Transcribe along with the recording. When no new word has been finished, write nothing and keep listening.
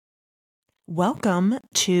Welcome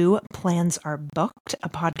to Plans Are Booked, a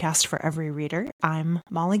podcast for every reader. I'm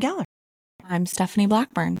Molly Geller. I'm Stephanie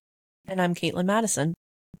Blackburn. And I'm Caitlin Madison.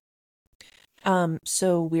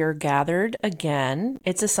 So we're gathered again.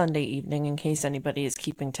 It's a Sunday evening in case anybody is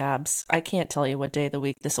keeping tabs. I can't tell you what day of the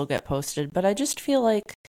week this will get posted, but I just feel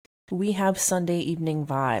like we have Sunday evening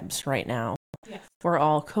vibes right now. Yes. We're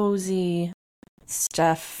all cozy.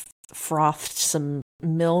 Steph frothed some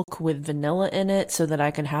milk with vanilla in it so that I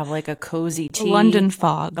could have like a cozy tea. A London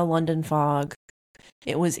fog.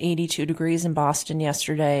 It was 82 degrees in Boston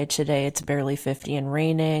yesterday. Today it's barely 50 and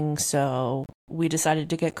raining, so we decided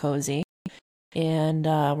to get cozy. And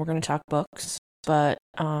we're going to talk books, but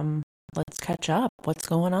let's catch up. What's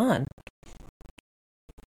going on?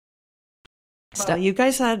 Well, you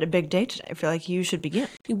guys had a big day today. I feel like you should begin.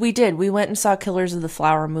 We did. We went and saw Killers of the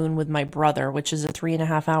Flower Moon with my brother, which is a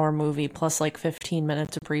 3.5-hour movie plus like 15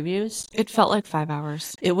 minutes of previews. It felt like 5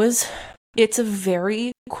 hours. It's a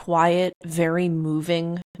very quiet, very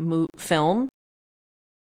moving film.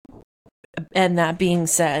 And that being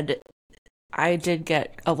said, I did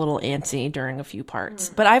get a little antsy during a few parts,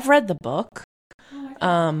 but I've read the book.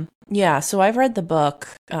 So I've read the book,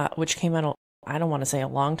 which came out, I don't want to say a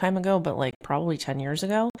long time ago, but like probably 10 years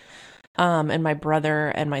ago. And my brother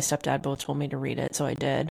and my stepdad both told me to read it, so I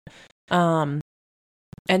did. And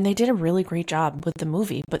they did a really great job with the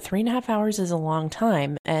movie, but 3.5 hours is a long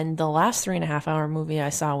time. And the last 3.5-hour movie I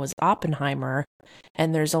saw was Oppenheimer,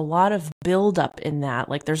 and there's a lot of buildup in that.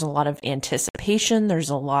 Like, there's a lot of anticipation.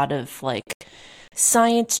 There's a lot of like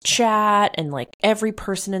science chat, and like every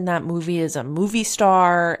person in that movie is a movie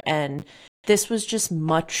star. And this was just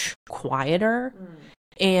much quieter.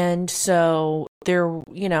 And so there,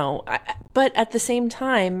 but at the same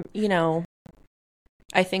time,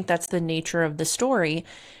 I think that's the nature of the story.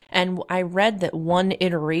 And I read that one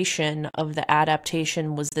iteration of the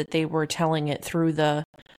adaptation was that they were telling it through the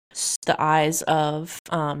eyes of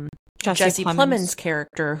Jesse Plemons'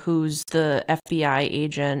 character, who's the FBI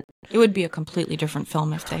agent. It would be a completely different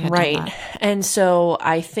film if they had done that. And so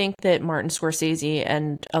I think that Martin Scorsese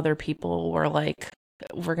and other people were like,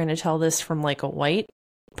 we're going to tell this from like a white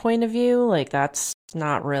point of view. Like, that's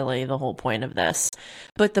not really the whole point of this.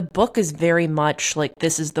 But the book is very much like,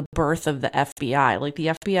 this is the birth of the FBI. Like, the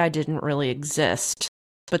FBI didn't really exist,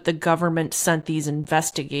 but the government sent these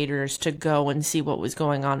investigators to go and see what was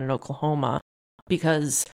going on in Oklahoma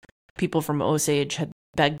because people from Osage had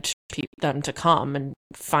begged them to come and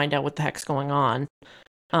find out what the heck's going on,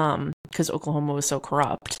 because Oklahoma was so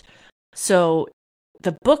corrupt. So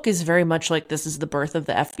the book is very much like, this is the birth of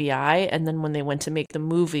the FBI. And then when they went to make the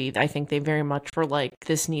movie, I think they very much were like,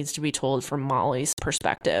 this needs to be told from Molly's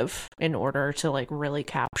perspective in order to like really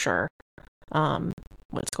capture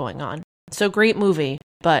what's going on. So great movie,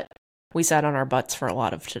 but we sat on our butts for a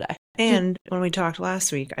lot of today. And when we talked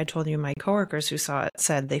last week, I told you my coworkers who saw it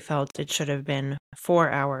said they felt it should have been 4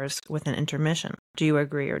 hours with an intermission. Do you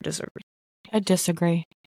agree or disagree? I disagree.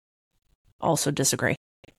 Also disagree.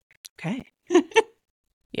 Okay.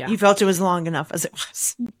 Yeah. You felt it was long enough as it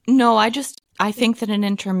was. No, I think that an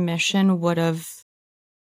intermission would have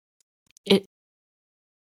There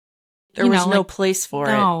was no place for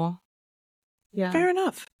it. No. Yeah. Fair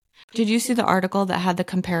enough. Did you see the article that had the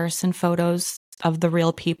comparison photos of the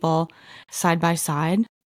real people side by side?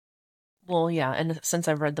 Well, yeah, and since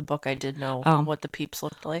I've read the book, I did know what the peeps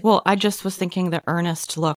looked like. Well, I just was thinking that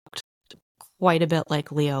Ernest looked quite a bit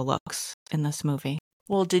like Leo looks in this movie.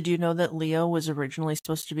 Well, did you know that Leo was originally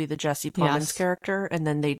supposed to be the Jesse Plemons character, and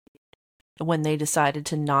then when they decided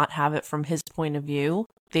to not have it from his point of view,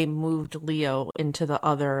 they moved Leo into the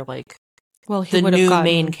other, like, the new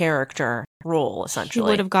main character role, essentially. He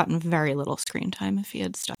would have gotten very little screen time if he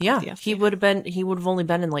had stuck with the FBI. He would have only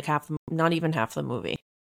been in like not even half the movie.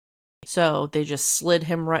 So they just slid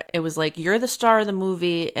him right. It was like, you're the star of the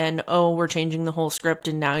movie, and we're changing the whole script,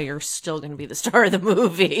 and now you're still going to be the star of the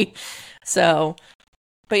movie. So,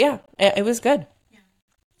 but yeah, it was good. Yeah.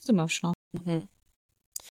 It's emotional. Mm-hmm.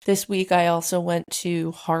 This week, I also went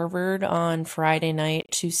to Harvard on Friday night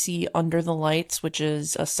to see Under the Lights, which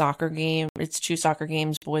is a soccer game. It's 2 soccer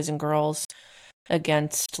games, boys and girls,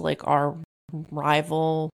 against like our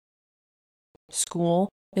rival school,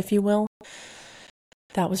 if you will.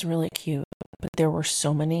 That was really cute, but there were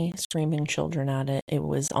so many screaming children at it. It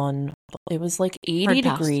was like 80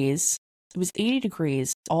 degrees. It was 80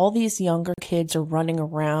 degrees. All these younger kids are running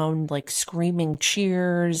around like screaming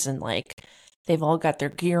cheers, and like they've all got their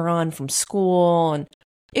gear on from school, and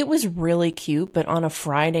it was really cute. But on a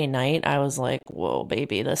Friday night, I was like, whoa,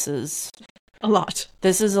 baby, this is a lot.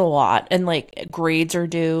 This is a lot. And like grades are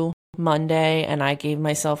due Monday, and I gave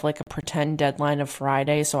myself like a pretend deadline of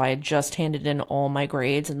Friday, so I had just handed in all my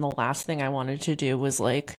grades, and the last thing I wanted to do was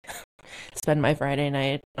like spend my Friday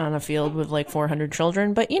night on a field with like 400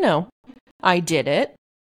 children. But I did it.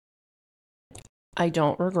 I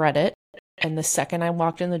don't regret it. And the second I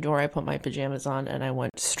walked in the door, I put my pajamas on and I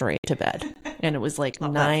went straight to bed. And it was like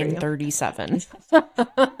 9:37.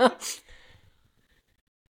 I'm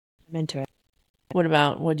into it.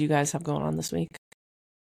 What do you guys have going on this week?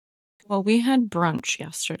 Well, we had brunch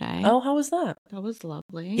yesterday. Oh, how was that? That was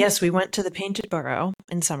lovely. Yes, we went to the Painted Burrow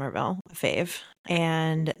in Somerville, a fave.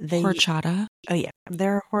 And they... Horchata. Oh, yeah.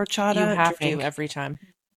 Their horchata You have drink, to every time.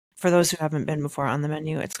 for those who haven't been before on the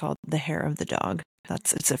menu, it's called the Hair of the Dog.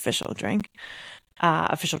 That's its official drink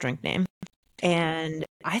name. And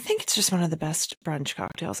I think it's just one of the best brunch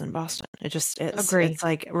cocktails in Boston. It just is. Agree. It's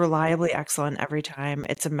like reliably excellent every time.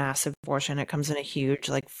 It's a massive portion. It comes in a huge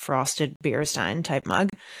like frosted beer stein type mug.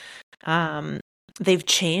 They've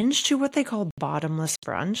changed to what they call bottomless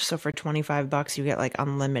brunch. So for $25, you get like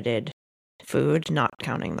unlimited food, not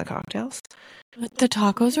counting the cocktails. But the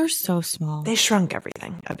tacos are so small. They shrunk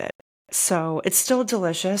everything a bit. So it's still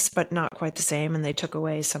delicious, but not quite the same. And they took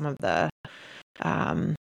away some of the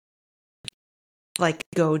like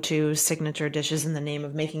go-to signature dishes in the name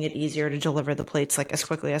of making it easier to deliver the plates like as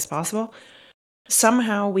quickly as possible.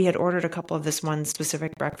 Somehow we had ordered a couple of this one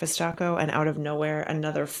specific breakfast taco, and out of nowhere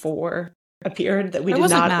another 4 appeared that we did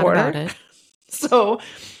not order. About it. So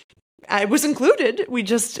I was included.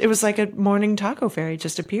 It was like a morning taco fairy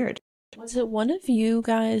just appeared. Was it one of you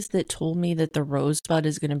guys that told me that the Rosebud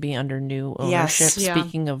is going to be under new ownership? Yes. Yeah.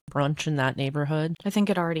 Speaking of brunch in that neighborhood. I think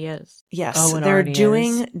it already is. Yes, Oh, it they're already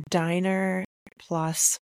doing is. Diner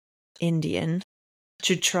plus Indian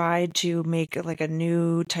to try to make like a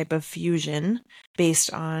new type of fusion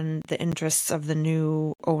based on the interests of the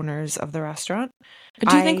new owners of the restaurant. But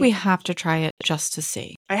do you think we have to try it just to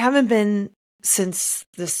see? I haven't been since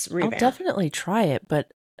this revamp. I'll definitely try it, but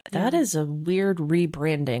that is a weird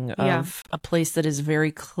rebranding of a place that is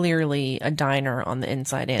very clearly a diner on the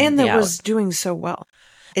inside and the that out. was doing so well.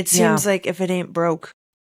 It seems like if it ain't broke,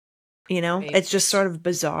 Right. it's just sort of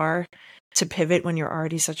bizarre to pivot when you're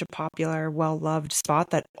already such a popular, well-loved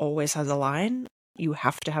spot that always has a line. You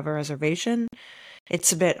have to have a reservation.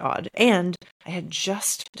 It's a bit odd. And I had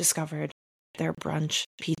just discovered their brunch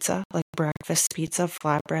pizza, like breakfast pizza,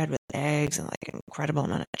 flatbread with eggs and like an incredible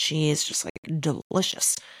amount of cheese, just like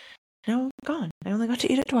delicious. Now gone. I only got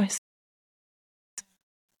to eat it twice.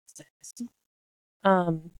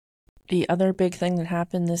 The other big thing that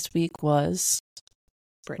happened this week was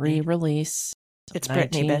Brittany. re-release. It's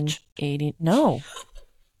Brittany, bitch. 1980.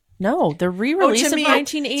 No, the re-release to of me.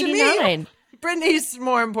 1989. Brittany's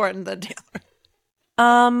more important than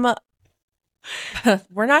Taylor.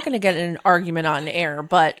 We're not going to get in an argument on air,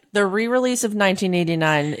 but the re-release of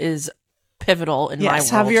 1989 is pivotal in my world. Yes,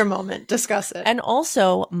 have your moment. Discuss it. And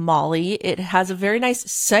also, Molly, it has a very nice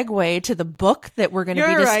segue to the book that we're going to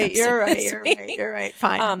be discussing. You're right.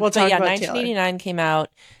 Fine. We'll but talk yeah, about 1989 came out.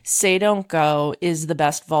 Say Don't Go is the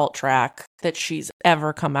best vault track that she's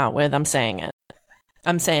ever come out with. I'm saying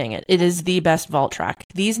it. It is the best vault track.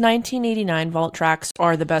 These 1989 vault tracks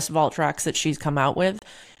are the best vault tracks that she's come out with.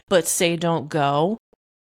 But Say Don't Go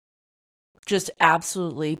just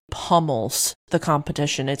absolutely pummels the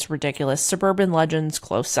competition. It's ridiculous. Suburban Legends,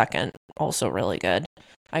 close second. Also really good.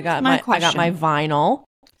 I got my vinyl.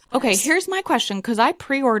 Okay, here's my question, because I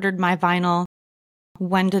pre-ordered my vinyl.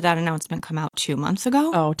 When did that announcement come out? 2 months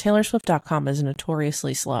ago? Oh, TaylorSwift.com is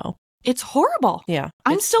notoriously slow. It's horrible. Yeah.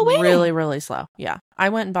 I'm still waiting. Really, really slow. Yeah. I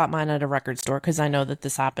went and bought mine at a record store because I know that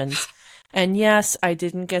this happens. And yes, I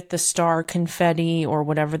didn't get the star confetti or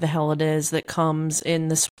whatever the hell it is that comes in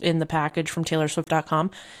the package from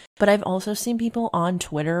TaylorSwift.com. But I've also seen people on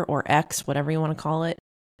Twitter or X, whatever you want to call it,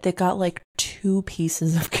 that got like 2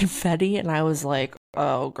 pieces of confetti, and I was like,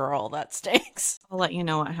 "Oh, girl, that stinks." I'll let you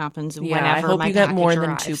know what happens Yeah, whenever I hope my you get package more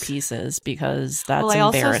arrives. than 2 pieces because that's Well, I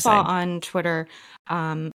embarrassing. also saw on Twitter,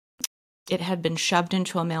 it had been shoved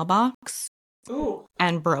into a mailbox. Ooh.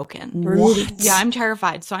 And broken. What? Yeah, I'm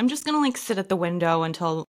terrified. So I'm just gonna like sit at the window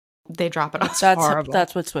until they drop it off.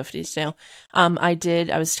 That's what Swifties do.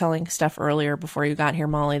 I was telling Steph earlier before you got here,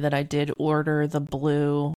 Molly, that I did order the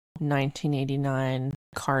blue 1989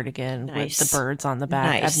 cardigan with the birds on the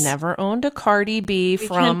back. Nice. I've never owned a Cardi B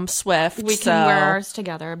from Swift. We can wear ours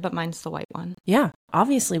together, but mine's the white one. Yeah,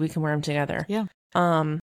 obviously we can wear them together. Yeah.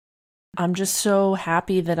 I'm just so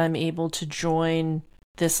happy that I'm able to join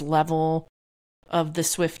this level of the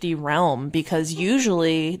Swiftie realm, because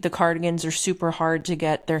usually the cardigans are super hard to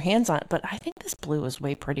get their hands on. But I think this blue is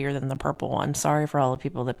way prettier than the purple one. Sorry for all the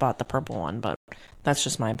people that bought the purple one, but that's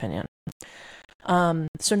just my opinion.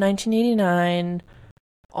 So 1989,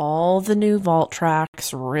 all the new vault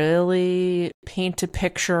tracks really paint a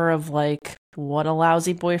picture of like what a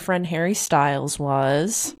lousy boyfriend Harry Styles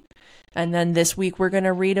was. And then this week we're going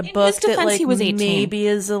to read a book that like he was 18. Maybe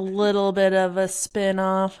is a little bit of a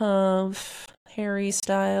spin-off of Harry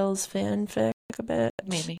Styles fanfic a bit.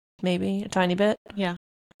 Maybe a tiny bit. Yeah,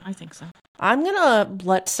 I think so. I'm going to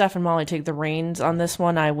let Steph and Molly take the reins on this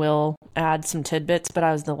one. I will add some tidbits, but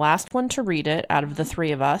I was the last one to read it out of the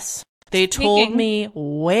three of us. They told me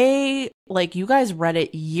like you guys read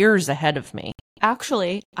it years ahead of me.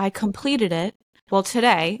 Actually, I completed it. Well,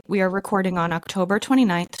 today we are recording on October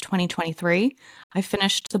 29th, 2023. I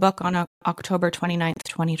finished the book on October 29th,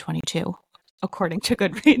 2022, according to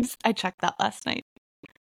Goodreads. I checked that last night.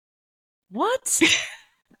 What?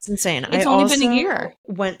 It's insane. It's only been a year.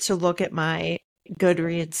 Went to look at my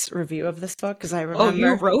Goodreads review of this book because I remember. Oh,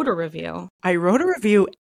 you wrote a review. I wrote a review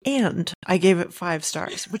and I gave it 5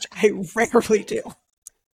 stars, which I rarely do.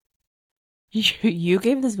 You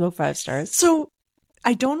gave this book 5 stars? So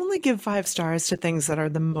I don't only give 5 stars to things that are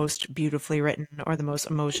the most beautifully written or the most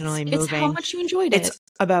emotionally moving. It's how much you enjoyed it. It's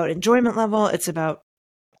about enjoyment level. It's about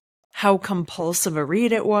how compulsive a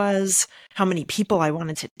read it was, how many people I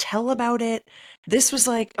wanted to tell about it. This was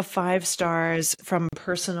like a 5 stars from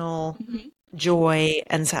personal joy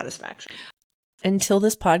and satisfaction. Until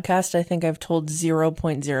this podcast, I think I've told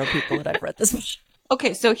 0.0 people that I've read this book.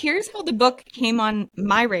 Okay, so here's how the book came on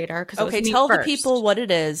my radar. Okay, tell the people what it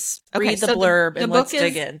is. Read the blurb and let's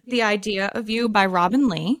dig in. The Idea of You by Robinne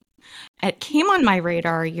Lee. It came on my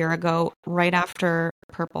radar a year ago, right after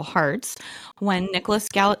Purple Hearts, when Nicholas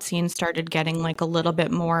Galitzine started getting like a little bit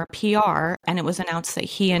more PR, and it was announced that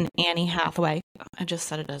he and Annie Hathaway, I just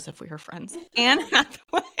said it as if we were friends, Anne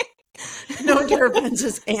Hathaway. No, your friends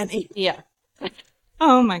is Annie. Yeah.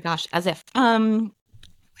 Oh my gosh, as if.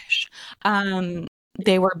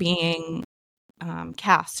 They were being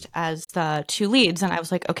cast as the 2 leads, and I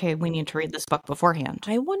was like, okay, we need to read this book beforehand.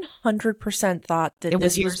 I 100% thought that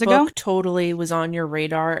this years ago totally was on your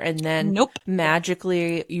radar, and then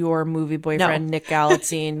magically your movie boyfriend Nick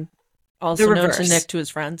Galitzine, also known to Nick to his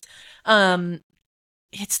friends,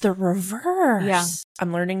 it's the reverse. Yeah,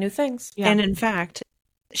 I'm learning new things. Yeah. And in fact,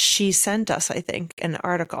 she sent us, I think, an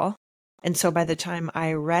article, and so by the time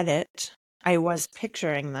I read it, I was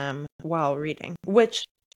picturing them while reading, which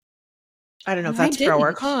I don't know if that's pro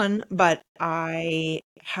or con, but I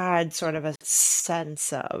had sort of a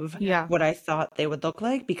sense of what I thought they would look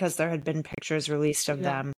like because there had been pictures released of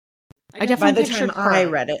them. I definitely by the time I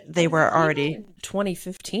read it, they were already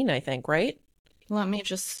 2015, I think, right? Let me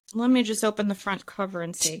just open the front cover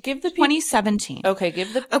and see. Give the 2017. Okay,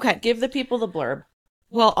 give the people the blurb.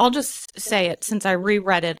 Well, I'll just say it since I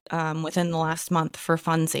reread it within the last month for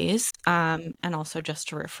funsies, and also just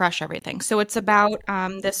to refresh everything. So it's about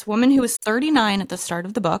this woman who was 39 at the start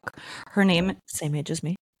of the book. Her name... Same age as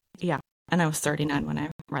me. Yeah, and I was 39 when I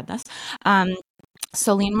read this.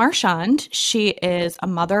 Celine Marchand, she is a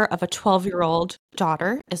mother of a 12-year-old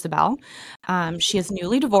daughter, Isabel. She is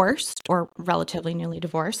newly divorced, or relatively newly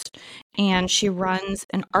divorced, and she runs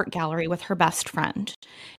an art gallery with her best friend.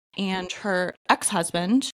 And her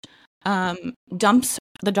ex-husband dumps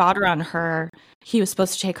the daughter on her. He was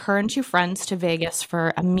supposed to take her and 2 friends to Vegas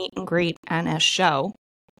for a meet and greet and a show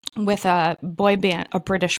with a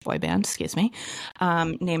British boy band,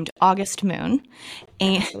 named August Moon.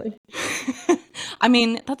 And I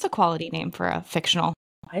mean, that's a quality name for a fictional.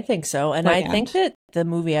 I think so. And I think that the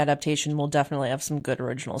movie adaptation will definitely have some good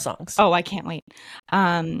original songs. Oh, I can't wait.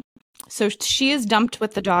 So she is dumped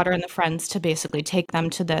with the daughter and the friends to basically take them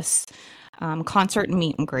to this concert and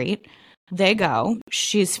meet and greet. They go.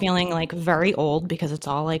 She's feeling like very old because it's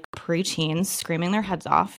all like preteens screaming their heads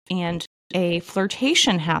off. And a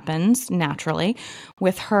flirtation happens naturally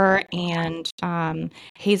with her and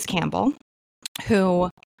Hayes Campbell, who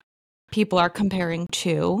people are comparing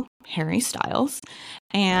to Harry Styles.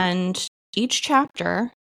 And each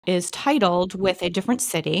chapter is titled with a different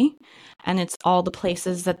city, and it's all the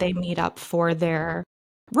places that they meet up for their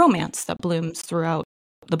romance that blooms throughout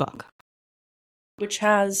the book. Which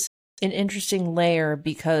has an interesting layer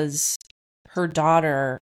because her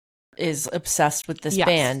daughter is obsessed with this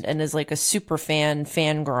band and is like a super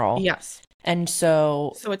fangirl. Yes. And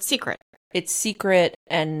so it's secret. It's secret,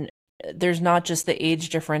 and there's not just the age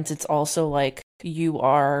difference, it's also like you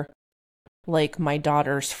are like my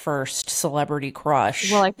daughter's first celebrity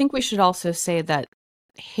crush. Well, I think we should also say that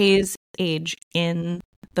Hayes' age in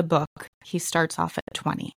the book, he starts off at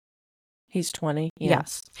 20. He's 20. Yeah.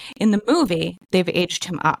 Yes. In the movie, they've aged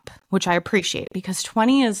him up, which I appreciate because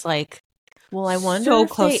 20 is like Well, I wonder so if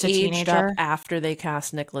close they to aged teenager. up after they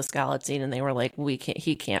cast Nicholas Galitzine and they were like,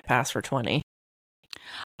 he can't pass for 20.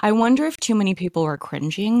 I wonder if too many people were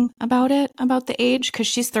cringing about the age, because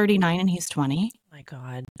she's 39 and he's 20. Oh my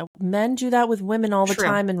God. Men do that with women all the True.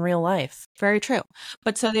 time in real life. Very true.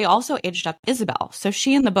 But so they also aged up Isabel. So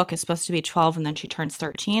she in the book is supposed to be 12 and then she turns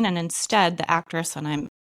 13. And instead, the actress, and I'm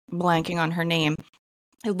blanking on her name,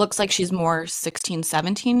 it looks like she's more 16,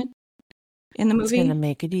 17 in the It's movie. going to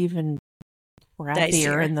make it even Dicier.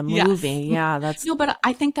 grappier in the Yes. movie. Yeah, that's No, but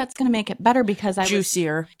I think that's going to make it better because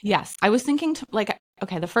juicier. Yes. I was thinking,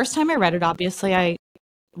 okay, the first time I read it, obviously I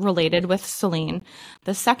related with Celine.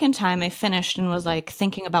 The second time I finished and was like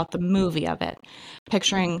thinking about the movie of it,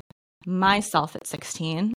 picturing myself at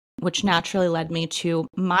 16, which naturally led me to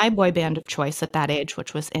my boy band of choice at that age,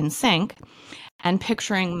 which was NSYNC, and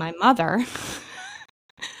picturing my mother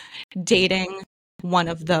dating one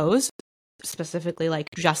of those, specifically like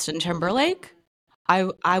Justin Timberlake.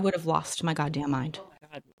 I would have lost my goddamn mind. Oh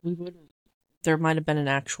my God, there might have been an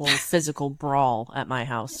actual physical brawl at my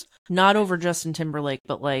house. Not over Justin Timberlake,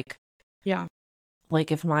 but like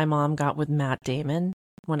if my mom got with Matt Damon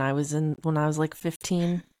when I was like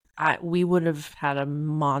 15, we would have had a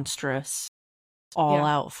monstrous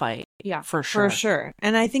all-out fight. Yeah. For sure. For sure.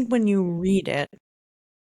 And I think when you read it,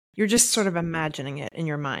 you're just sort of imagining it in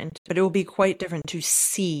your mind. But it will be quite different to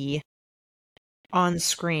see on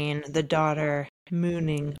screen the daughter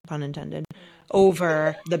mooning, pun intended,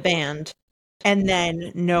 over the band. And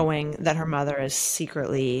then knowing that her mother is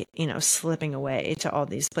secretly, slipping away to all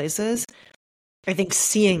these places. I think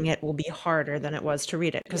seeing it will be harder than it was to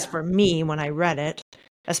read it. Because for me, when I read it,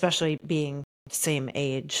 especially being the same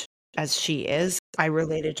age as she is, I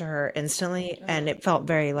related to her instantly. And it felt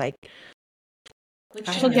very like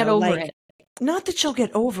She'll get over it. Not that she'll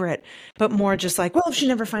get over it, but more just like, well, if she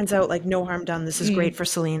never finds out, like, no harm done, this is great for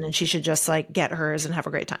Celine, and she should just, like, get hers and have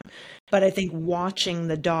a great time. But I think watching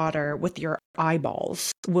the daughter with your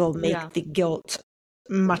eyeballs will make the guilt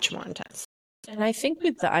much more intense. And I think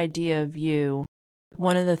with the idea of you,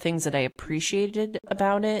 one of the things that I appreciated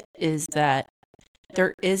about it is that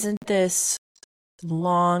there isn't this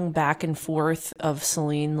long back and forth of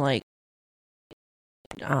Celine, like,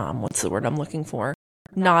 what's the word I'm looking for?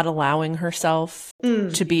 Not allowing herself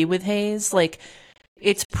to be with Hayes. Like,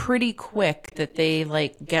 it's pretty quick that they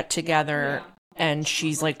like get together and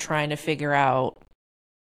she's like trying to figure out,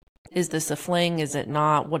 is this a fling? Is it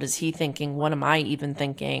not? What is he thinking? What am I even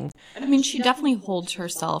thinking? I mean, she definitely holds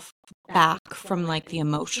herself back from like the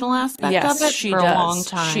emotional aspect of it she for does. a long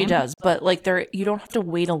time. She does. But like you don't have to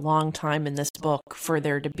wait a long time in this book for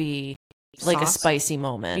there to be like a spicy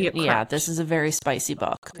moment. Yeah, this is a very spicy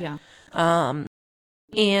book. Yeah.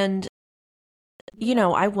 And,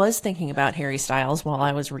 I was thinking about Harry Styles while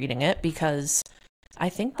I was reading it because I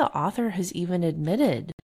think the author has even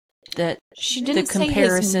admitted that she didn't the say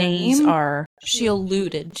comparisons his name. Are. She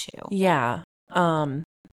alluded to. Yeah.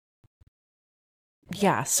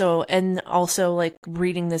 Yeah. So, and also like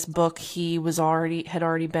reading this book, he had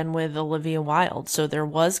already been with Olivia Wilde. So there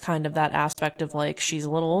was kind of that aspect of like, she's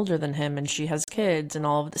a little older than him and she has kids and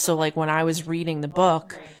all of this. So like when I was reading the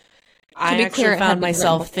book, I actually found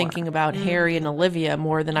myself thinking about Harry and Olivia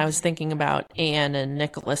more than I was thinking about Anne and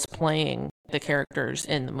Nicholas playing the characters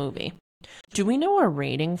in the movie. Do we know a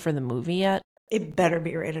rating for the movie yet? It better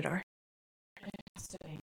be rated R.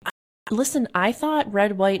 Listen, I thought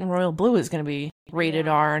Red, White, and Royal Blue was going to be rated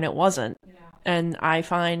R, and it wasn't. And I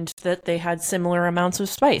find that they had similar amounts of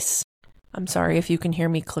spice. I'm sorry if you can hear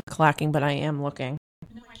me click-clacking, but I am looking.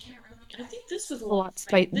 No, I can't really. I think this was a lot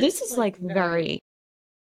spicy. This is like very,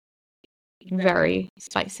 very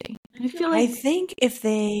spicy. I think if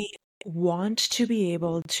they want to be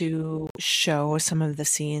able to show some of the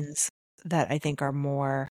scenes that I think are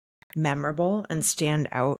more memorable and stand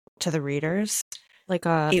out to the readers, like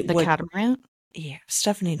the catamaran. Yeah,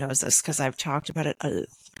 Stephanie knows this because I've talked about it a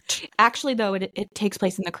lot. Actually, though, it takes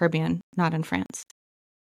place in the Caribbean, not in France.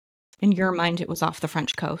 In your mind, it was off the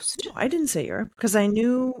French coast. No, I didn't say Europe because I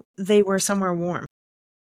knew they were somewhere warm.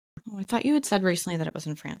 Oh, I thought you had said recently that it was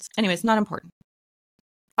in France. Anyways, not important.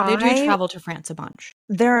 They do travel to France a bunch.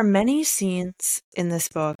 There are many scenes in this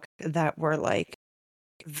book that were like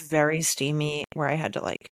very steamy where I had to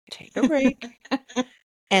like take a break.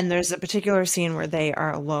 And there's a particular scene where they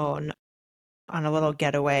are alone on a little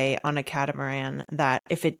getaway on a catamaran that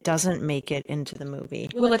if it doesn't make it into the movie.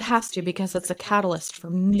 Well, it has to because it's a catalyst for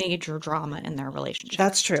major drama in their relationship.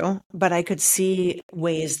 That's true. But I could see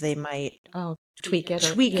ways they might tweak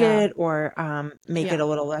it or make it a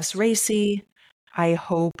little less racy. I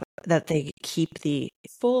hope that they keep the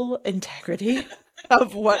full integrity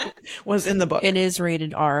of what was in the book. It is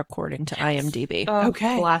rated R according to IMDb.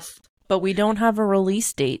 Okay. Bless. But we don't have a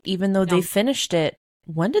release date, even though they finished it.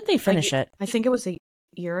 When did they finish it? I think it was a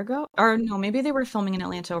year ago. Or no, maybe they were filming in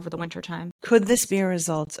Atlanta over the winter time. Could this be a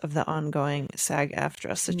result of the ongoing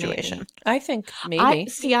SAG-AFTRA situation? Maybe. I think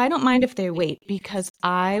maybe. I don't mind if they wait because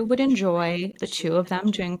I would enjoy the two of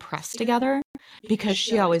them doing press together because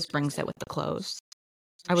she always brings it with the clothes.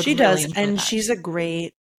 She does, and she's a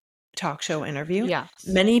great talk show interview. Yes.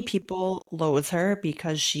 Many people loathe her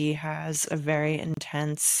because she has a very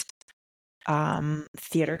intense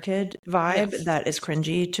theater kid vibe that is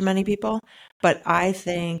cringy to many people. But I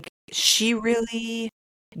think she really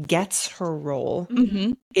gets her role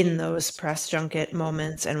in those press junket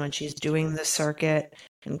moments and when she's doing the circuit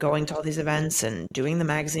and going to all these events and doing the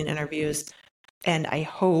magazine interviews. And I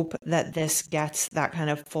hope that this gets that kind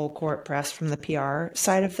of full court press from the PR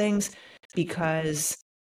side of things, because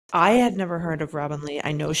I had never heard of Robinne Lee.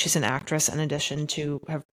 I know she's an actress in addition to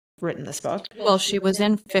have written this book. Well, she was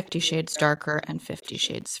in 50 Shades Darker and 50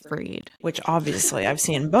 Shades Freed. Which obviously I've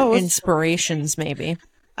seen both. Inspirations, maybe.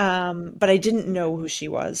 But I didn't know who she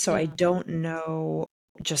was, so I don't know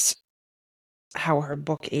just how her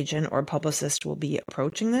book agent or publicist will be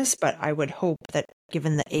approaching this, but I would hope that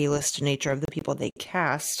given the A-list nature of the people they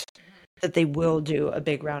cast, that they will do a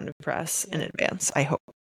big round of press in advance. I hope.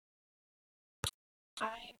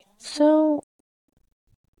 So,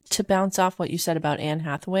 to bounce off what you said about Anne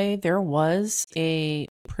Hathaway, there was a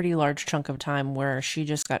pretty large chunk of time where she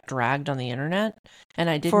just got dragged on the internet, and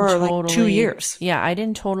I didn't for like 2 years. Yeah, I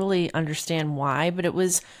didn't totally understand why, but it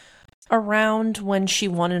was around when she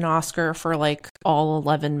won an Oscar for like all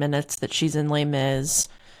 11 minutes that she's in Les Mis.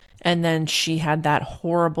 And then she had that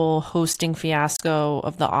horrible hosting fiasco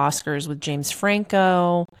of the Oscars with James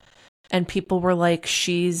Franco. And people were like,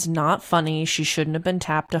 she's not funny. She shouldn't have been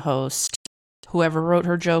tapped to host. Whoever wrote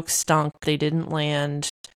her jokes stunk. They didn't land.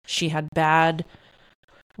 She had bad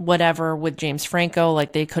whatever with James Franco.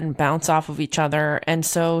 Like they couldn't bounce off of each other. And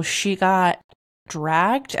so she got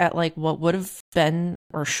dragged at like what would have been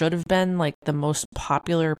or should have been like the most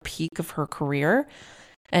popular peak of her career.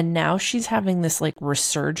 And now she's having this like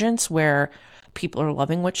resurgence where people are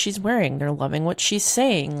loving what she's wearing. They're loving what she's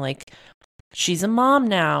saying. Like she's a mom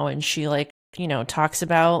now, and she like, you know, talks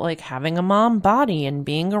about like having a mom body and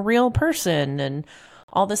being a real person and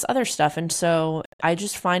all this other stuff. And so I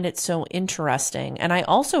just find it so interesting. And I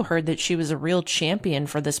also heard that she was a real champion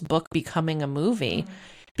for this book becoming a movie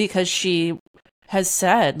because she has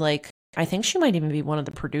said, like, I think she might even be one of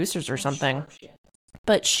the producers or something.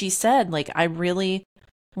 But she said, like, I really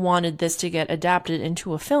wanted this to get adapted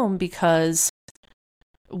into a film because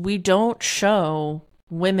we don't show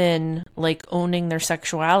women like owning their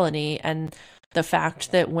sexuality, and the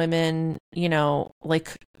fact that women, you know,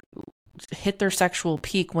 like hit their sexual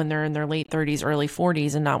peak when they're in their late 30s, early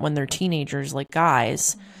 40s, and not when they're teenagers like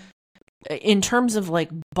guys. In terms of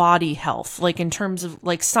like body health, like in terms of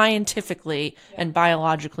like scientifically and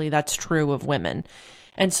biologically, that's true of women.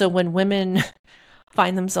 And so when women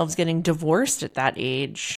find themselves getting divorced at that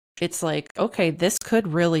age, it's like, okay, this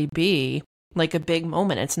could really be like a big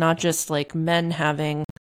moment. It's not just like men having,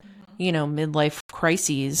 you know, midlife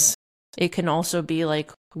crises. It can also be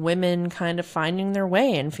like women kind of finding their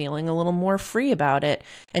way and feeling a little more free about it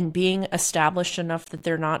and being established enough that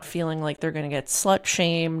they're not feeling like they're going to get slut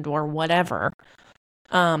shamed or whatever.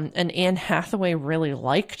 And Anne Hathaway really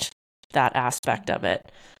liked that aspect of it.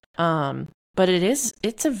 But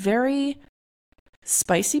it's a very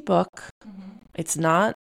spicy book. It's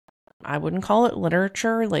not, I wouldn't call it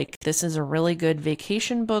literature. Like this is a really good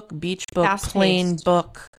vacation book, beach book, Fast-paced. plain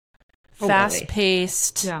book. Oh,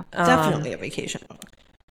 Fast-paced. Yeah. Definitely a vacation book.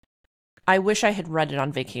 I wish I had read it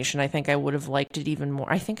on vacation. I think I would have liked it even more.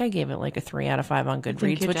 I think I gave it like a 3 out of 5 on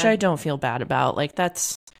Goodreads, which I don't feel bad about. Like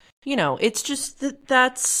that's, you know, it's just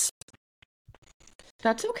that's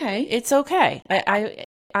okay. It's okay.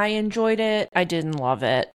 I enjoyed it. I didn't love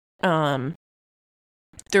it.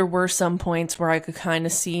 There were some points where I could kind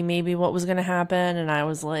of see maybe what was going to happen, and I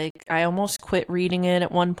was like, I almost quit reading it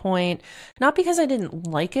at one point. Not because I didn't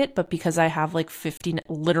like it, but because I have like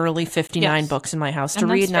literally 59 books in my house to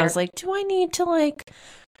read, and I was like, do I need to like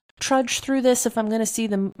trudge through this if I'm going to see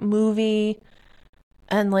the movie?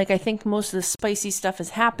 And like, I think most of the spicy stuff has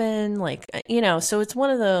happened, like, so it's one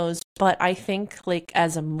of those, but I think like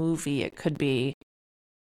as a movie, it could be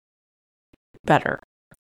better,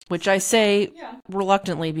 which I say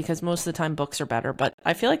reluctantly because most of the time books are better, but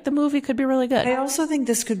I feel like the movie could be really good. I also think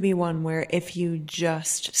this could be one where if you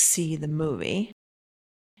just see the movie,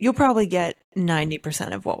 you'll probably get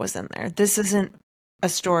 90% of what was in there. This isn't a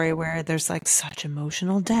story where there's like such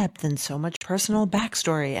emotional depth and so much personal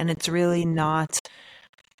backstory, and it's really not.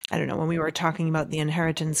 I don't know, when we were talking about the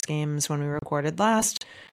inheritance games when we recorded last,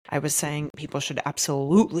 I was saying people should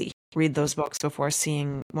absolutely read those books before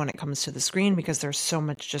seeing when it comes to the screen, because there's so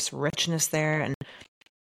much just richness there and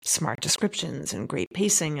smart descriptions and great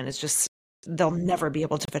pacing, and it's just, they'll never be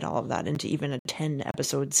able to fit all of that into even a 10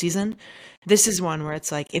 episode season. This is one where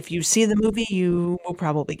it's like, if you see the movie, you will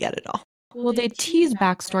probably get it all. Well, they tease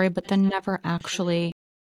backstory, but then never actually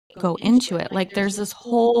go into it. Like, there's this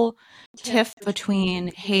whole tiff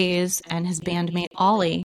between Hayes and his bandmate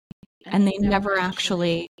Ollie, and they never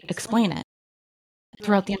actually explain it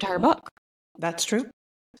throughout the entire book. That's true.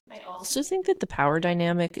 I also think that the power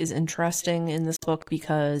dynamic is interesting in this book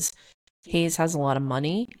because Hayes has a lot of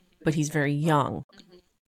money, but he's very young.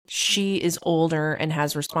 She is older and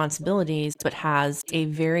has responsibilities, but has a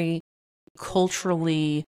very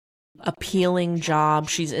culturally appealing job.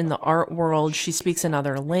 She's in the art world. She speaks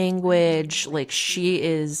another language. Like, she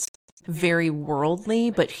is very worldly,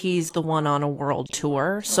 but he's the one on a world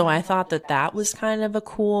tour. So I thought that that was kind of a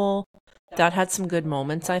cool, that had some good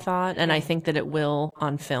moments, I thought. And I think that it will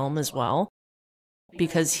on film as well,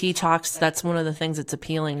 because he talks, that's one of the things that's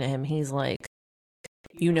appealing to him. He's like,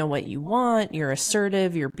 you know what you want. You're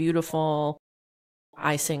assertive. You're beautiful.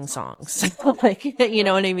 I sing songs. Like, you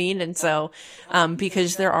know what I mean? And so,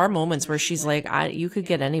 because there are moments where she's like, you could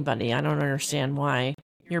get anybody. I don't understand why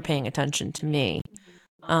you're paying attention to me.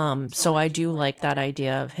 So I do like that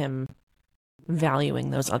idea of him valuing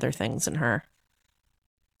those other things in her.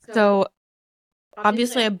 So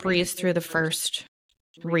obviously I breezed through the first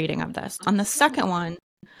reading of this. On the second one,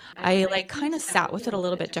 I like kind of sat with it a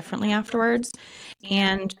little bit differently afterwards.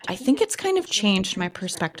 And I think it's kind of changed my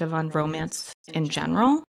perspective on romance in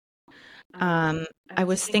general. I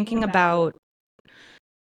was thinking about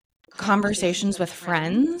conversations with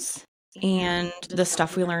friends and the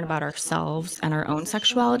stuff we learn about ourselves and our own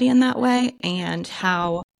sexuality in that way, and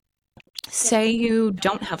how, say you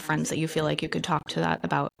don't have friends that you feel like you could talk to that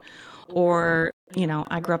about, or,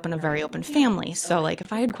 I grew up in a very open family. So like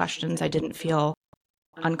if I had questions, I didn't feel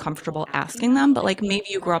uncomfortable asking them, but like maybe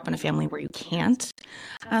you grow up in a family where you can't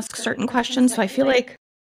ask certain questions. So I feel like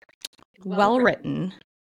well-written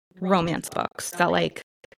romance books that like,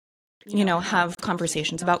 have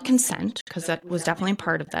conversations about consent, because that was definitely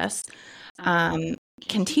part of this,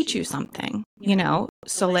 can teach you something,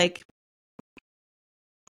 so like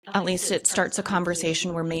at least it starts a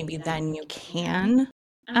conversation where maybe then you can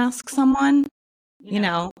ask someone,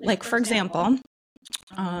 like for example,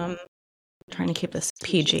 trying to keep this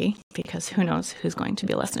PG because who knows who's going to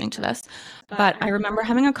be listening to this. But I remember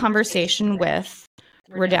having a conversation with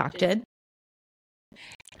Redacted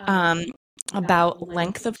about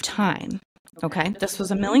length of time. Okay, this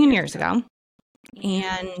was a million years ago,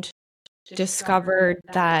 and discovered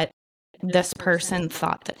that this person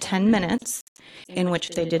thought that 10 minutes in which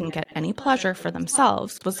they didn't get any pleasure for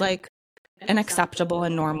themselves was like an acceptable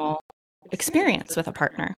and normal experience with a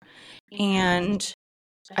partner. And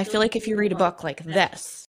I feel like if you read a book like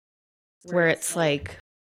this, where it's like,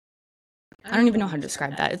 I don't even know how to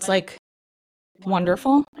describe that. It's like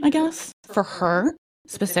wonderful, I guess, for her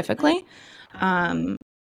specifically.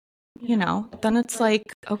 Then it's like,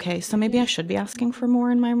 okay, so maybe I should be asking for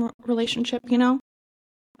more in my relationship,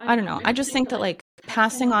 I don't know. I just think that like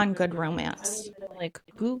passing on good romance. Like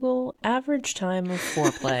Google average time of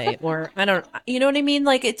foreplay, or I don't, you know what I mean?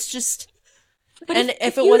 Like, it's just, but and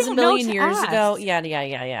if it was a million years ago,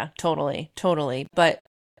 yeah, totally. But,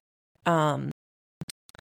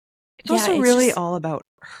 it's also really just all about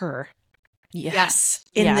her. Yes.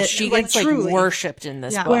 She gets like truly worshipped in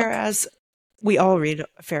this book. Whereas we all read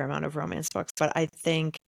a fair amount of romance books, but I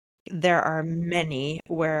think there are many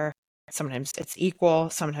where sometimes it's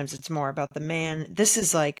equal, sometimes it's more about the man. This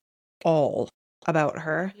is like all about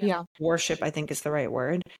her. Yeah. Worship, I think, is the right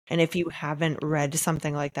word. And if you haven't read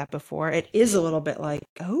something like that before, it is a little bit like,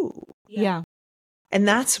 oh. Yeah. And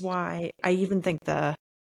that's why I even think the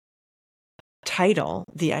title,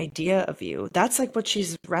 The Idea of You, that's like what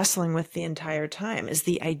she's wrestling with the entire time, is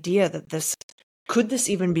the idea that could this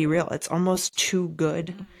even be real? It's almost too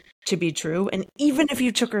good to be true. And even if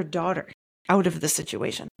you took her daughter out of the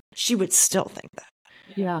situation, she would still think that.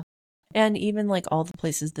 Yeah. And even like all the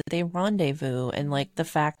places that they rendezvous, and like the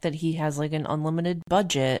fact that he has like an unlimited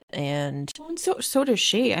budget, and Well, and so does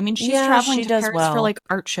she. I mean, she's yeah, traveling she to does Paris for well. like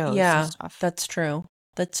art shows Yeah, and stuff. that's true.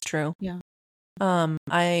 That's true. Yeah.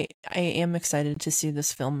 I am excited to see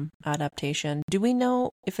this film adaptation. Do we know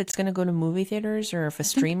if it's going to go to movie theaters or if a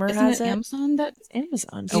streamer Isn't has it it? Amazon that Amazon.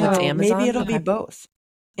 Oh, it's So Amazon? maybe it'll be Okay. both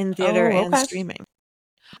in theater Oh, and okay. streaming.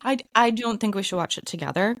 I don't think we should watch it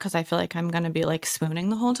together because I feel like I'm going to be like swooning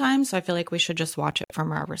the whole time. So I feel like we should just watch it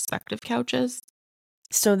from our respective couches.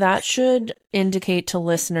 So that should indicate to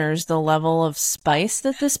listeners the level of spice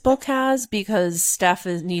that this book has, because Steph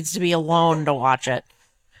needs to be alone to watch it.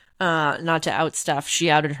 Not to out Steph,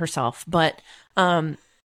 she outed herself, but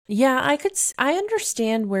yeah, I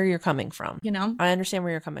understand where you're coming from. You know? I understand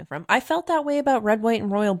where you're coming from. I felt that way about Red, White,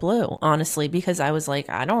 and Royal Blue, honestly, because I was like,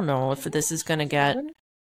 I don't know if this is gonna get.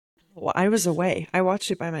 Well, I was away. I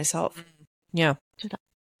watched it by myself. Yeah.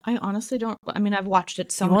 I honestly don't. I mean, I've watched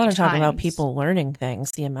it so You many want to talk about times. people learning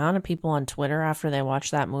things? The amount of people on Twitter after they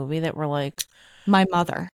watched that movie that were like, My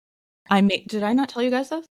mother. Did I not tell you guys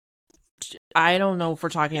this? I don't know if we're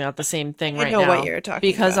talking about the same thing I right know now. what you're talking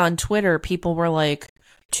Because about. on Twitter, people were like,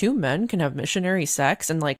 2 men can have missionary sex,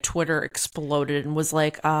 and like Twitter exploded and was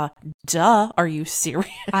like, duh, are you serious?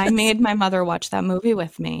 I made my mother watch that movie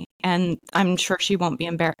with me, and I'm sure she won't be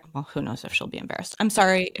embarrassed. Well, who knows if she'll be embarrassed. I'm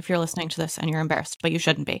sorry if you're listening to this and you're embarrassed, but you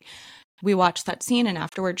shouldn't be. We watched that scene, and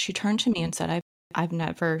afterwards she turned to me and said, I've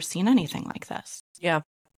never seen anything like this. Yeah.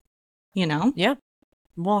 You know? Yeah.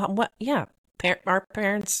 Well, what? Yeah. Our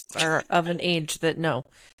parents are of an age that no,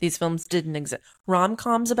 these films didn't exist.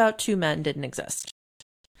 Rom-coms about 2 men didn't exist.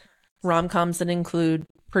 Rom-coms that include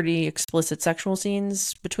pretty explicit sexual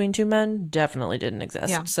scenes between 2 men definitely didn't exist.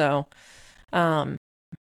 Yeah. So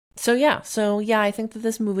yeah, I think that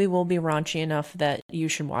this movie will be raunchy enough that you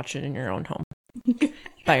should watch it in your own home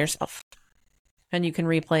by yourself, and you can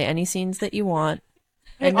replay any scenes that you want.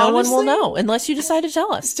 And no one will know unless you decide to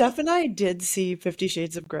tell us. Steph and I did see 50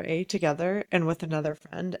 Shades of Grey together and with another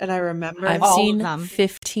friend. And I remember I've all seen of them.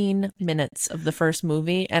 15 minutes of the first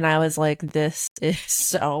movie, and I was like, this is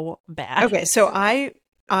so bad. Okay, so I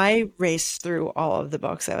raced through all of the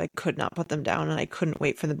books. I like could not put them down, and I couldn't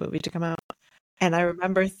wait for the movie to come out. And I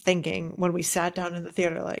remember thinking when we sat down in the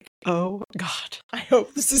theater, like, oh God, I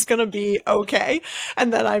hope this is gonna be okay.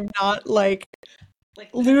 And that I'm not like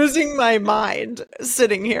losing my mind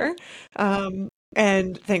sitting here.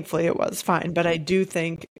 And thankfully it was fine. But I do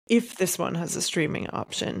think if this one has a streaming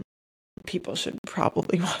option, people should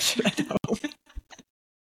probably watch it at home.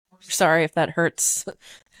 Sorry if that hurts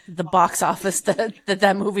the box office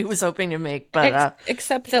that movie was hoping to make, but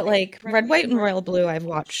Except that like Red, White, and Royal Blue I've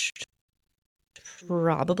watched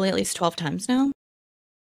probably at least 12 times now.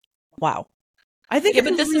 wow. I think Yeah,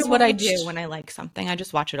 but this is what I do when I like something. I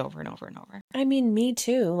just watch it over and over and over. I mean, me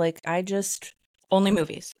too. Like, I just Only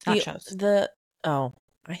movies, not shows.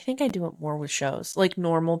 I think I do it more with shows. Like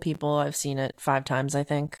normal people, I've seen it 5 times, I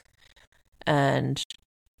think. And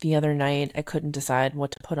the other night, I couldn't decide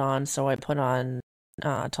what to put on, so I put on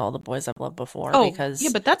To All the Boys I've Loved Before. Because yeah,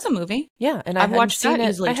 but that's a movie. yeah, and I've watched that it.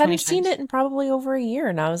 easily I 20 hadn't seen times. it in probably over a year,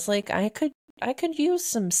 and I was like, I could use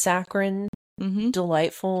some saccharine,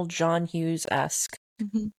 delightful John Hughes-esque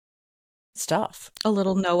stuff. A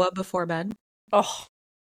little Noah before bed. Oh.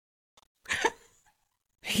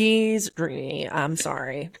 He's dreamy. I'm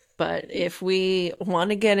sorry. But if we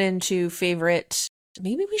want to get into favorite,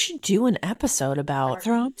 maybe we should do an episode about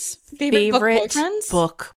favorite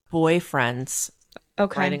book boyfriends.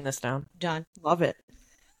 Okay. Writing this down. Done. Love it.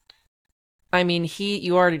 I mean,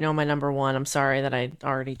 you already know my number 1. I'm sorry that I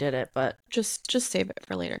already did it, but Just save it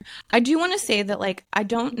for later. I do want to say that, like, I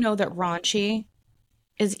don't know that raunchy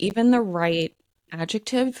is even the right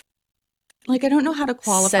adjective. Like, I don't know how to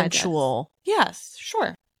qualify sensual. this. Yes,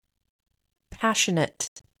 sure. Passionate.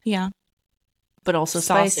 Yeah. But also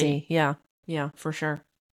Saucy. spicy. Yeah, for sure.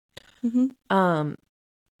 Mm-hmm.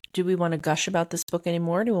 Do we want to gush about this book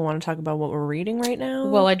anymore? Do we want to talk about what we're reading right now?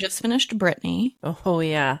 Well, I just finished Brittany. Oh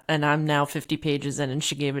yeah, and I'm now 50 pages in, and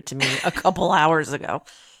she gave it to me a couple hours ago.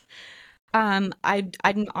 I'm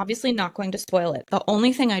obviously not going to spoil it. The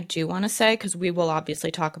only thing I do want to say, because we will obviously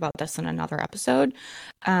talk about this in another episode,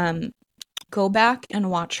 go back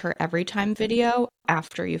and watch her Every Time video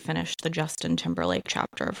after you finish the Justin Timberlake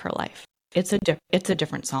chapter of her life. It's a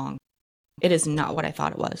different song. It is not what I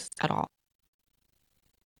thought it was at all.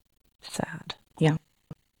 Sad. Yeah.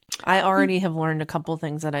 I already have learned a couple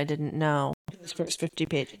things that I didn't know. In the first 50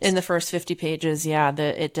 pages. In the first 50 pages, yeah,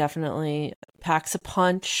 that it definitely packs a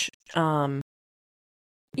punch.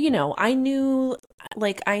 I knew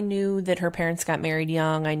that her parents got married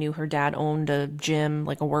young. I knew her dad owned a gym,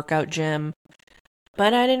 like a workout gym.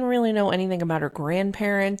 But I didn't really know anything about her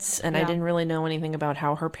grandparents, and I didn't really know anything about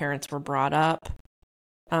how her parents were brought up.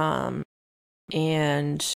 And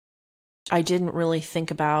I didn't really think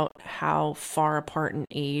about how far apart in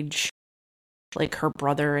age, like, her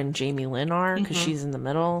brother and Jamie Lynn are, because she's in the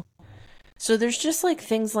middle. So there's just, like,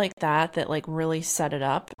 things like that like, really set it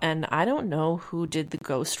up. And I don't know who did the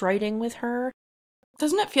ghostwriting with her.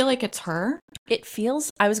 Doesn't it feel like it's her? I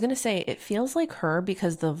was going to say, it feels like her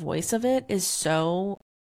because the voice of it is so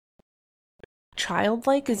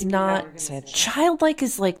childlike is like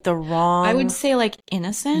the wrong. I would say like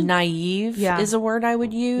innocent. Naive is a word I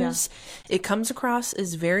would use. Yeah. It comes across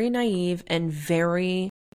as very naive and very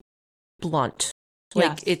blunt.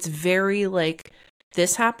 Like it's very like,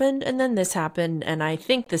 this happened and then this happened and I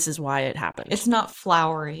think this is why it happened. It's not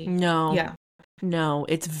flowery. No. Yeah. No,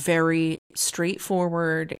 it's very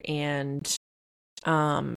straightforward, and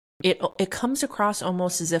it comes across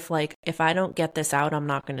almost as if, like, if I don't get this out, I'm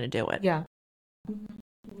not going to do it. Yeah.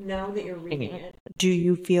 Now that you're reading it, do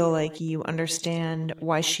you feel like you understand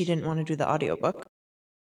why she didn't want to do the audiobook?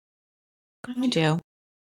 I do.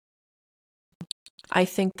 I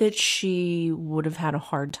think that she would have had a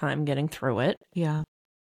hard time getting through it. Yeah.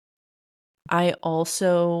 I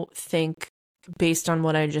also think, based on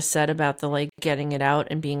what I just said about the, like, getting it out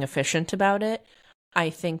and being efficient about it,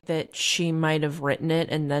 I think that she might have written it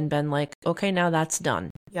and then been like, okay, now that's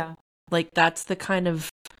done. Yeah. Like, that's the kind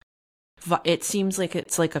of, it seems like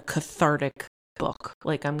it's like a cathartic book.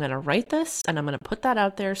 Like, I'm going to write this and I'm going to put that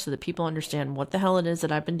out there so that people understand what the hell it is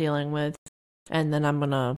that I've been dealing with. And then I'm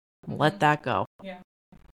going to let that go. Yeah.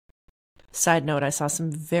 Side note, I saw some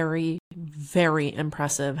very, very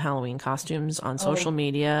impressive Halloween costumes on social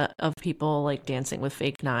media of people like dancing with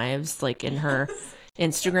fake knives, like in her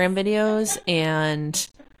Instagram videos, and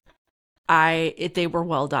they were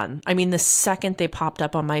well done. I mean, the second they popped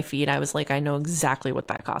up on my feed, I was like, I know exactly what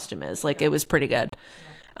that costume is. Like, it was pretty good.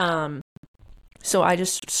 So I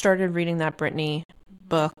just started reading that Brittany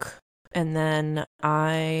book, and then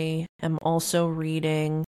I am also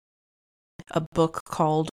reading a book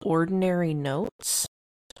called Ordinary Notes,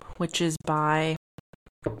 which is by,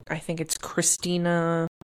 I think it's Christina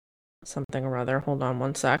something or other. Hold on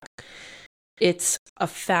one sec. It's a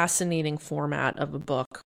fascinating format of a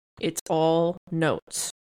book. It's all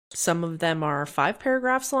notes. Some of them are 5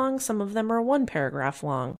 paragraphs long. Some of them are 1 paragraph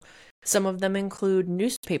long. Some of them include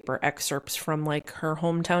newspaper excerpts from, like, her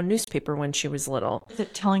hometown newspaper when she was little. Is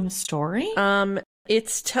it telling a story?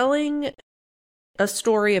 It's telling a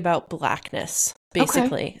story about blackness,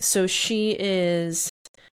 basically. Okay. So she is,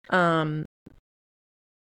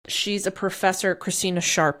 she's a professor. Christina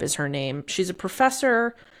Sharp is her name. She's a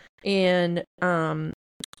professor, and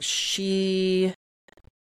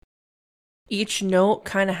each note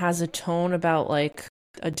kind of has a tone about, like,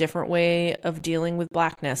 a different way of dealing with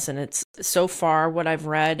blackness, and it's, so far what I've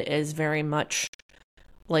read is very much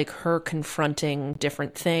like her confronting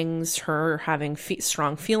different things, her having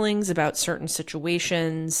strong feelings about certain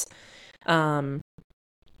situations.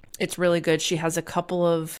 It's really good. She has a couple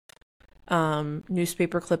of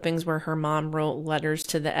newspaper clippings where her mom wrote letters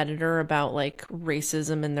to the editor about, like,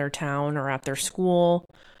 racism in their town or at their school.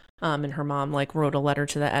 And her mom, like, wrote a letter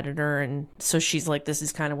to the editor, and so she's like, this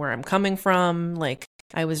is kind of where I'm coming from. Like,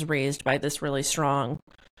 I was raised by this really strong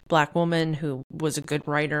Black woman who was a good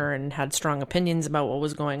writer and had strong opinions about what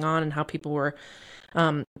was going on and how people were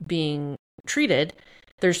being treated.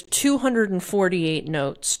 There's 248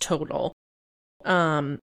 notes total.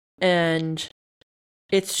 And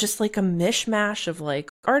it's just like a mishmash of, like,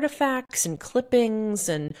 artifacts and clippings,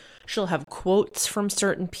 and she'll have quotes from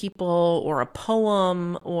certain people or a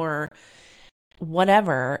poem or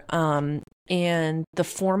whatever. And the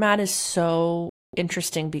format is so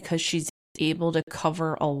interesting because she's able to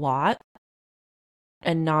cover a lot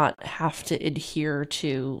and not have to adhere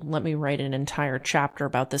to, let me write an entire chapter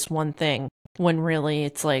about this one thing, when really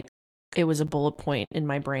it's like it was a bullet point in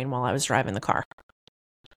my brain while I was driving the car.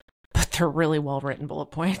 But they're really well written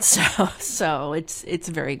bullet points, so it's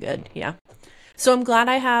very good. Yeah. So I'm glad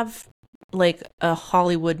I have, like, a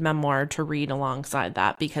Hollywood memoir to read alongside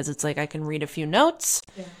that, because it's like I can read a few notes,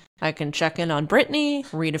 I can check in on Brittany,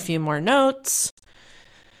 read a few more notes.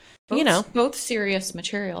 Both serious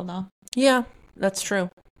material, though. Yeah, that's true.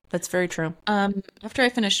 That's very true. After I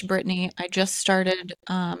finished Brittany, I just started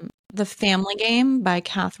The Family Game by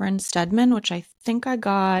Catherine Steadman, which I think I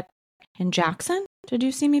got in Jackson. Did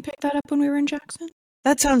you see me pick that up when we were in Jackson?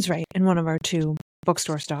 That sounds right. In one of our 2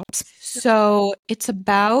 bookstore stops. So it's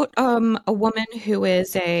about a woman who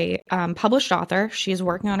is a published author. She's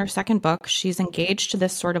working on her second book. She's engaged to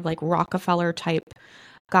this sort of like Rockefeller type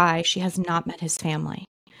guy. She has not met his family.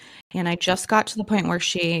 And I just got to the point where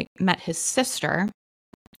she met his sister,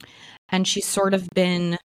 and she's sort of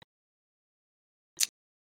been,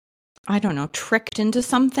 I don't know, tricked into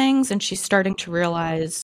some things. And she's starting to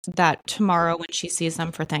realize that tomorrow when she sees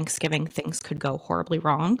them for Thanksgiving, things could go horribly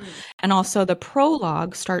wrong. And also the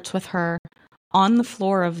prologue starts with her on the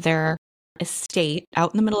floor of their estate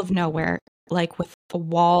out in the middle of nowhere, like with a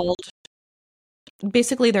walled,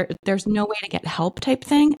 basically there's no way to get help type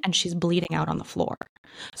thing, and she's bleeding out on the floor.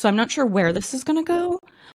 So I'm not sure where this is going to go,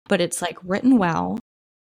 but it's like written well.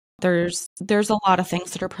 There's a lot of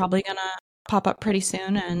things that are probably going to pop up pretty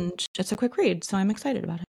soon, and it's a quick read, so I'm excited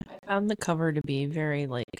about it. I found the cover to be very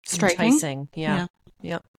like Striking? enticing. Yeah.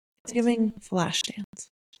 Yep. It's giving Flashdance.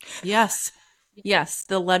 Yes. Yes.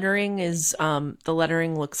 The lettering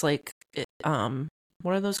looks like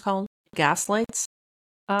what are those called? Gas lights?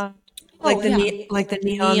 Like the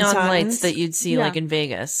neon Neon signs lights that you'd see Yeah. like in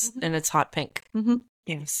Vegas, and it's hot pink. Mm-hmm.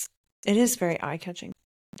 Yes, it is very eye catching.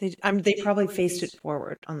 They probably faced it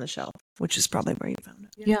forward on the shelf, which is probably where you found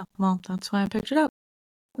it. Yeah, well, that's why I picked it up.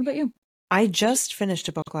 What about you? I just finished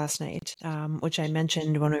a book last night, which I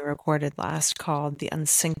mentioned when we recorded last, called The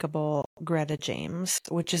Unsinkable Greta James,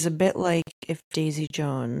 which is a bit like if Daisy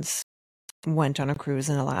Jones went on a cruise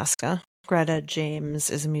in Alaska. Greta James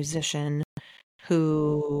is a musician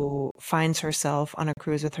who finds herself on a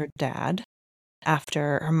cruise with her dad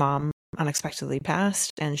after her mom unexpectedly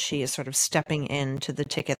passed, and she is sort of stepping into the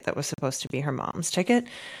ticket that was supposed to be her mom's ticket.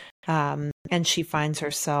 And she finds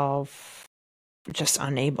herself just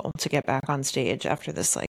unable to get back on stage after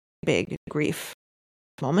this like big grief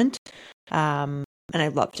moment. And I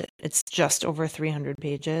loved it. It's just over 300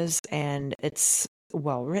 pages, and it's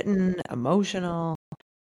well written, emotional,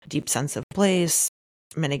 deep sense of place,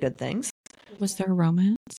 many good things. Was there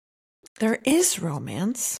romance? There is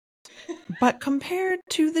romance, but compared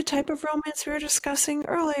to the type of romance we were discussing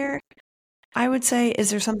earlier, I would say, is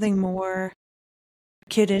there something more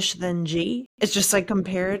kiddish than G? It's just like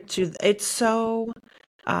compared to, it's so,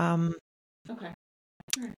 Okay.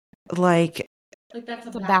 like,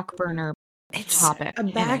 That's a back burner it's topic. a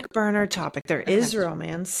back burner topic. There is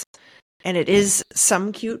romance, and it is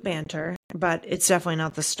some cute banter, but it's definitely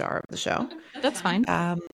not the star of the show. That's fine.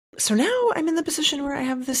 So now I'm in the position where I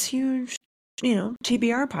have this huge,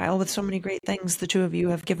 TBR pile with so many great things the two of you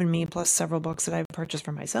have given me, plus several books that I've purchased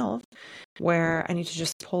for myself, where I need to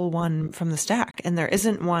just pull one from the stack. And there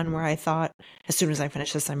isn't one where I thought, as soon as I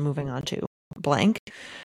finish this, I'm moving on to blank.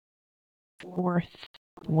 Fourth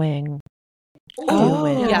Wing. Oh,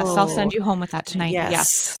 Yes, I'll send you home with that tonight.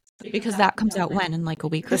 Yes. Because that comes out when? In like a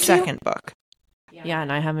week or The two? second book. Yeah,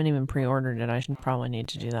 and I haven't even pre-ordered it. I should probably need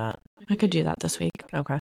to do that. I could do that this week.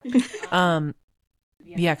 Okay.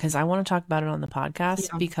 Yeah, because I want to talk about it on the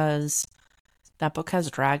podcast because that book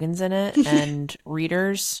has dragons in it, and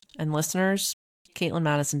readers and listeners, Caitlin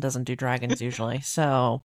Madison doesn't do dragons usually.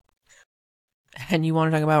 So, and you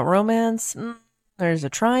want to talk about romance? There's a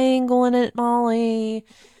triangle in it, Molly.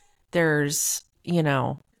 There's,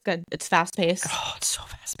 Good. It's fast paced. oh, it's so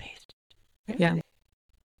fast paced. Yeah.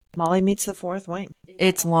 Molly meets the fourth wing.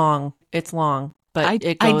 It's long, but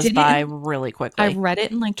it I goes didn't- by really quickly. I read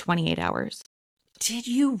it in like 28 hours. Did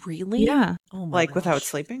you really? Yeah. Oh my Like without gosh.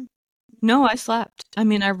 sleeping? No, I slept. I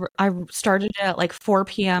mean, I started it at like 4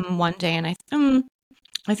 p.m. one day, and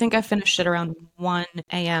I think I finished it around 1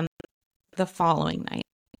 a.m. the following night.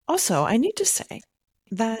 Also, I need to say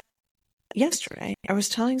that yesterday I was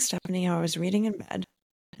telling Stephanie how I was reading in bed,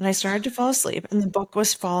 and I started to fall asleep, and the book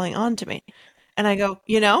was falling onto me. And I go,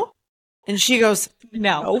 And she goes,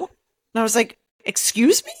 no. And I was like,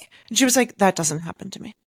 excuse me? And she was like, that doesn't happen to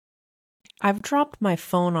me. I've dropped my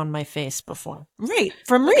phone on my face before. Right.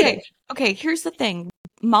 From reading. Okay, here's the thing.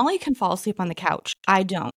 Molly can fall asleep on the couch. I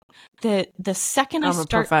don't. The second I'm a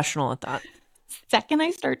professional at that. second I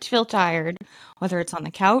start to feel tired, whether it's on the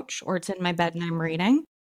couch or it's in my bed and I'm reading,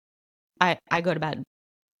 I go to bed.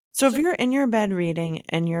 So if you're in your bed reading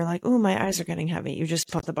and you're like, ooh, my eyes are getting heavy, you just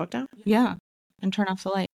put the book down? Yeah. And turn off the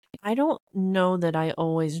light. I don't know that I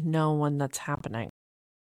always know when that's happening.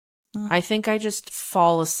 I think I just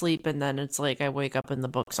fall asleep and then it's like I wake up and the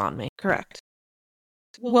book's on me. Correct.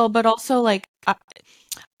 Well, but also like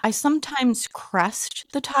I sometimes crest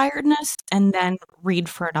the tiredness and then read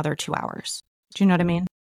for another 2 hours. Do you know what I mean?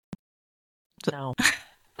 No.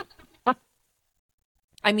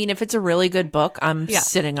 I mean, if it's a really good book, I'm Yeah.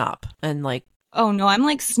 sitting up and like, Oh no, I'm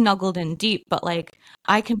like snuggled in deep, but like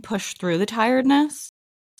I can push through the tiredness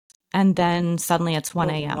and then suddenly it's 1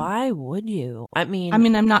 a.m. Why would you? I mean,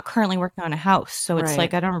 I'm not currently working on a house, so it's Right.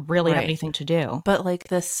 like I don't really have Right. anything to do. but like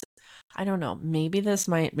this, I don't know, maybe this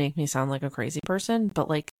might make me sound like a crazy person, but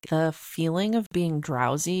like the feeling of being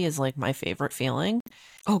drowsy is like my favorite feeling.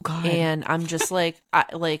 Oh God. And I'm just like,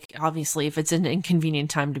 obviously, if it's an inconvenient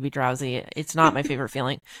time to be drowsy, it's not my favorite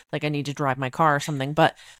feeling. Like I need to drive my car or something.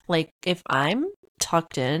 But like if I'm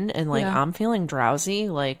tucked in and like Yeah. I'm feeling drowsy,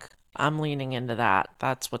 like I'm leaning into that.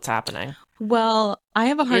 That's what's happening. Well, I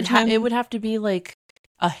have a hard time. It would have to be like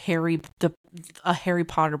a Harry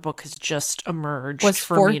Potter book has just emerged Was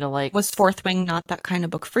for me to like. Was Fourth Wing not that kind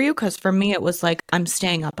of book for you? Because for me, it was like I'm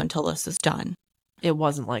staying up until this is done. It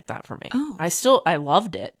wasn't like that for me. Oh. I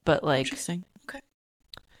loved it, but like Interesting. Okay.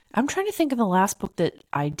 I'm trying to think of the last book that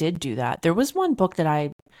I did do that. There was one book that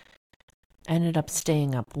I ended up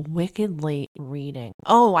staying up wicked late reading.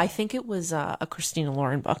 Oh, I think it was a Christina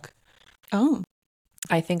Lauren book. Oh,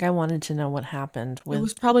 I think I wanted to know what happened with. it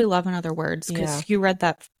was probably Love in Other Words because Yeah. you read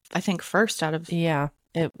that, I think, first out of. Yeah,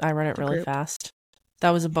 I read it the really group. fast.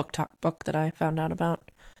 That was a book that I found out about.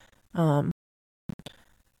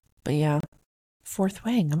 But yeah, Fourth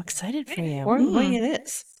Wing. I'm excited for you. Fourth Wing it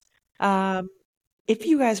is. If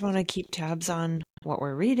you guys want to keep tabs on what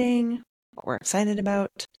we're reading, what we're excited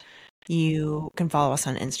about, you can follow us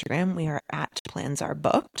on Instagram. We are at Plans Are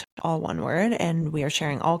Booked, all one word, and we are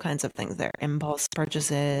sharing all kinds of things there. Impulse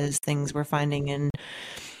purchases, things we're finding in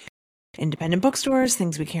independent bookstores,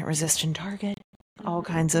 things we can't resist in Target, all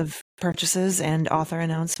kinds of purchases and author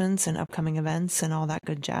announcements and upcoming events and all that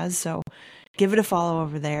good jazz. So give it a follow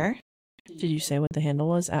over there. Did you say what the handle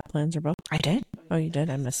was at Plans Are Booked? I did. Oh, you did?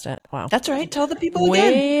 I missed it. Wow. That's right. Tell the people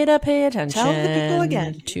again. Way to pay attention. Tell the people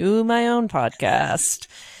again. To my own podcast.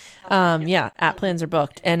 Yeah, at Plans Are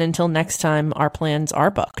Booked. And until next time, our plans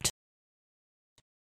are booked.